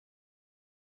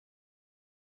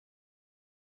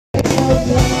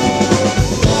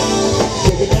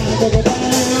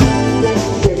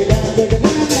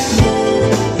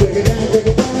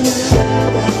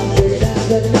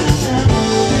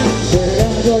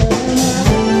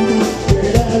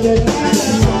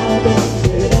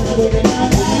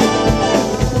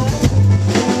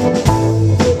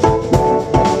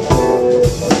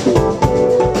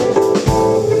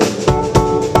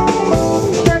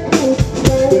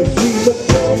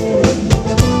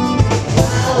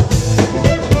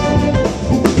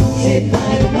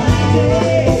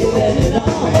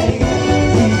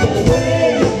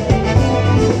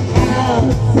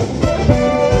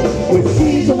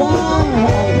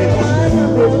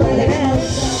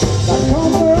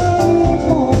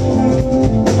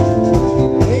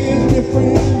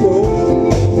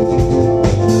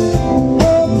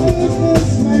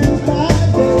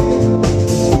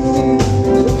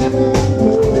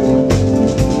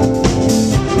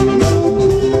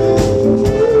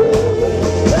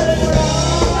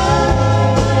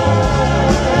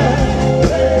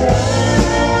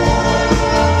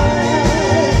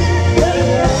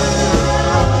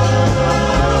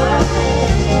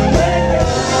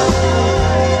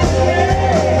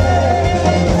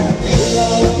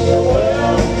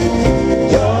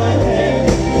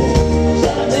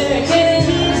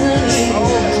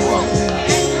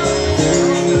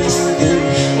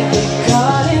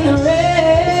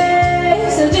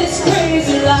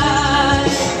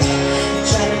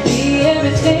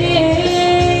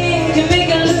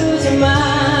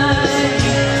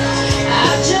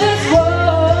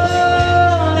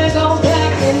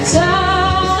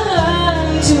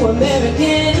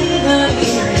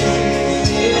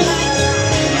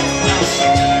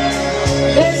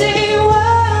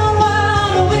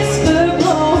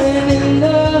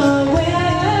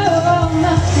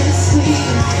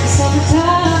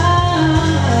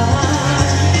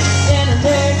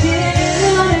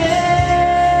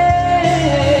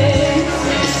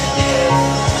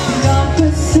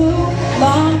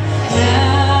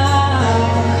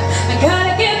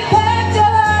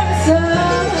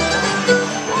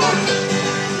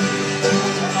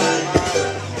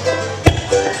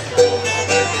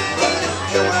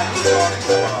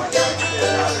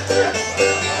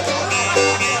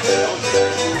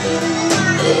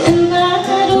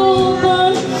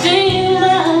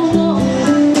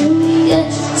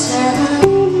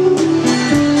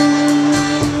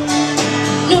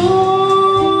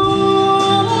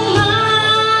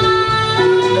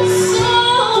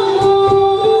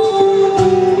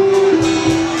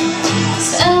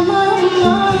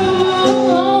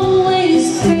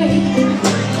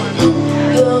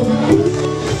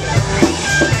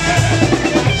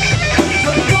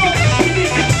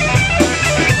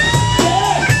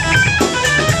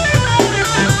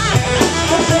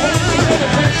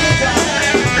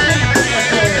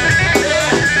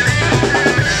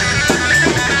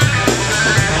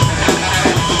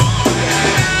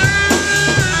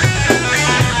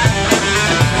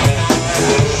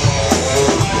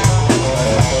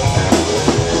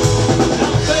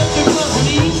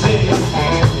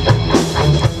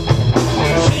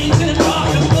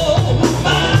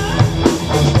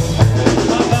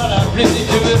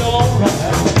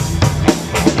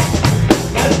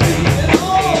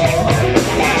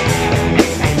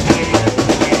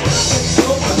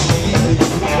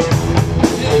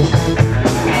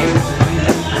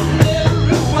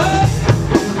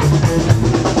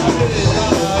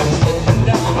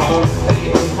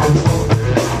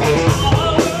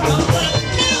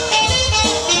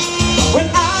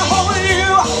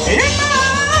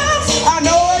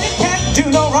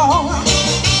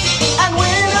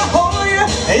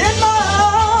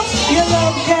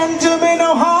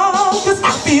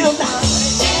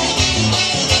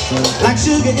like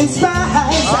sugar and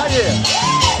spice. Oh yeah.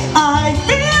 I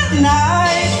feel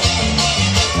nice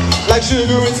like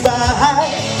sugar and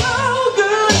spice. Oh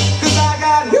good, 'cause I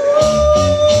got you.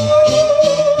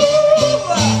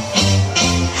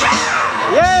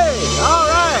 Yay! All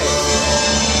right.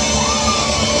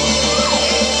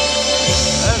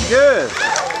 That's good.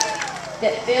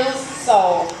 That fills the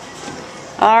soul.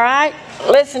 All right,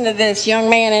 listen to this young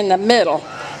man in the middle.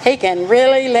 He can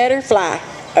really let her fly.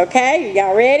 Okay,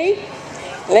 y'all ready?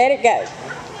 Let it go.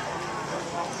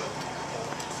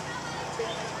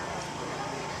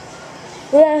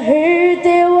 Well, I heard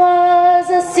there was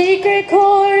a secret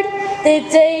chord that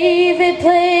David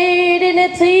played and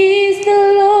it pleased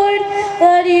the Lord,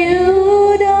 but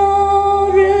you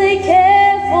don't really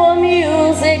care for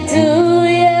music, do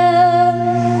ya?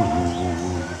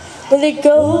 Well, it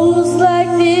goes like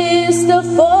this: the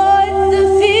fourth, the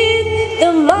fifth,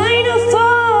 the minor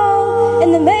fall,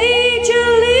 and the major.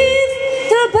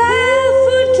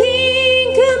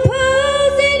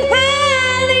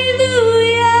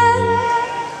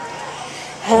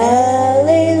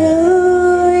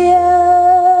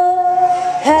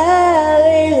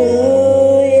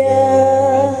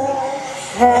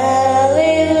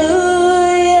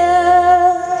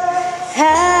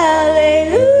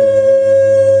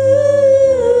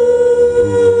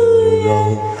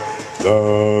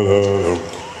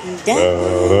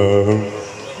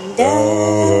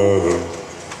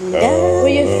 Well,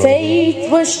 your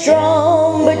faith was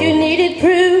strong, but you needed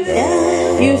proof.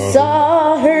 You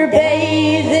saw her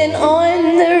bathing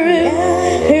on the roof.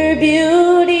 Her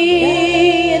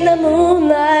beauty in the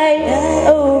moonlight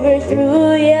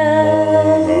overthrew you.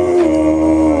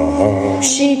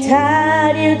 She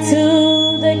tied you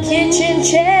to the kitchen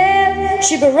chair.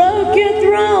 She broke your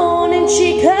throne and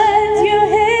she cut your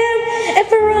hair. And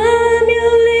from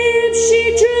your lips she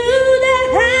drew the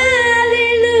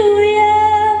hallelujah.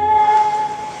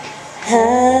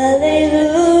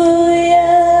 Hallelujah.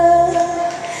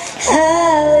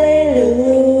 Hallelujah.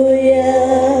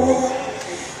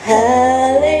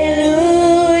 Hallelujah.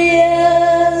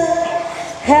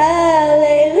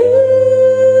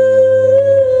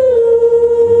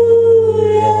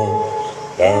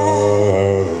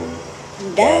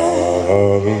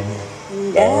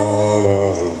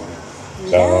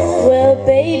 Well,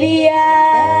 baby,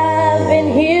 I've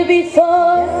been here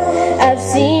before. I've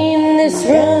seen this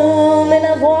room and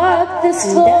I've walked this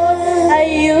floor. I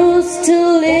used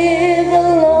to live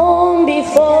alone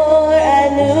before I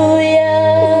knew you.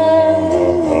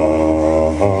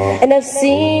 And I've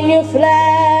seen your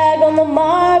flag on the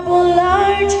marble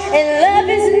arch. And love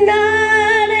is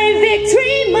not a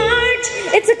victory march.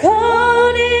 It's a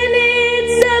cold and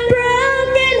it's a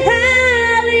broken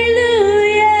hallelujah.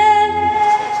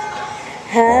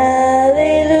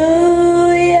 Hallelujah.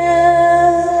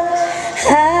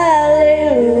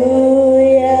 Hallelujah.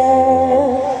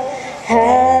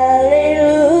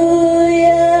 Hallelujah.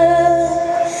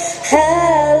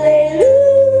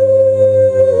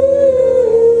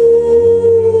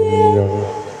 Hallelujah.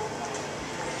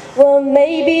 Well,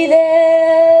 maybe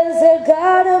there's a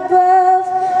God above,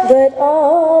 but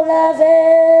all I've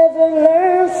ever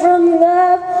learned from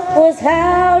love was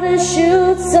how to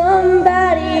shoot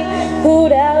somebody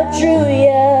who'd outdrew you.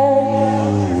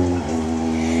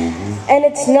 And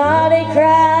it's not a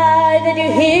cry that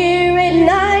you hear at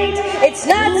night. It's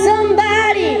not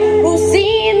somebody who's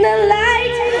seen the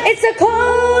light. It's a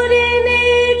cold and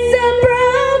it's a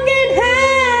broken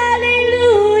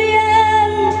hallelujah.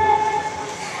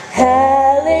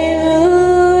 Hallelujah.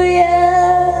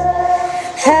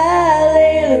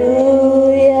 Hallelujah.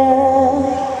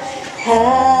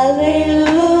 Hallelujah.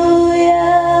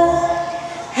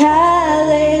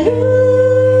 Hallelujah.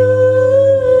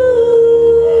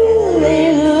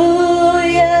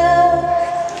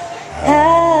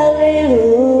 Hallelujah.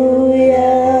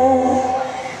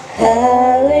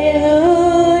 Hallelujah.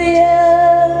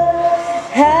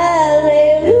 Hallelujah.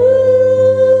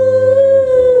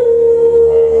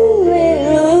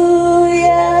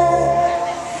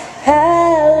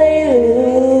 Hallelujah.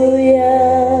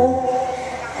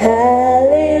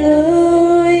 Hallelujah.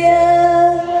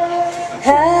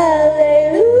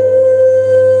 Hallelujah.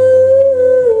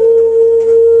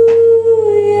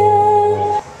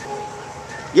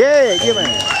 Yeah, give me.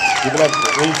 Give it up,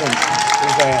 please, and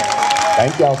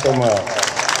thank y'all so much.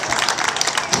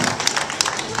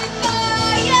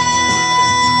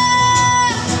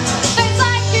 Face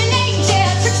like an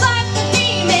angel, tricks like a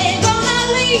demon. Gonna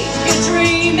leave you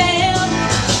dreaming.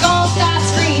 Gonna start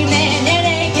screaming it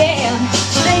again.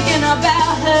 Thinking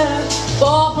about her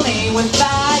for playing with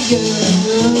fire.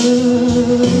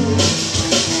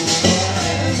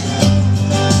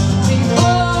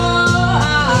 Before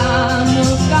I'm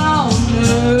gone,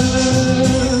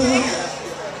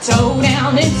 toe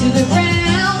down into the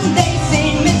ground. They say,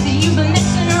 Missy, you've been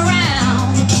messing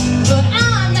around, but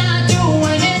I'm not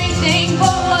doing anything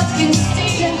but what's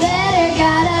conceived. You better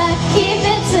gotta keep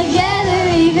it together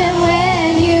even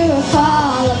when you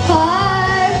fall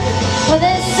apart. Well,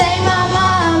 this ain't my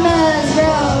mama's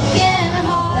broken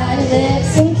heart. Bite your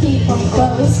lips and keep them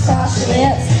closed. Cross your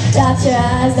lips, dot your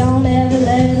eyes, don't ever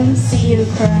let them see you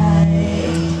cry.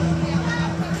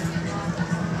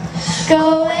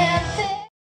 Go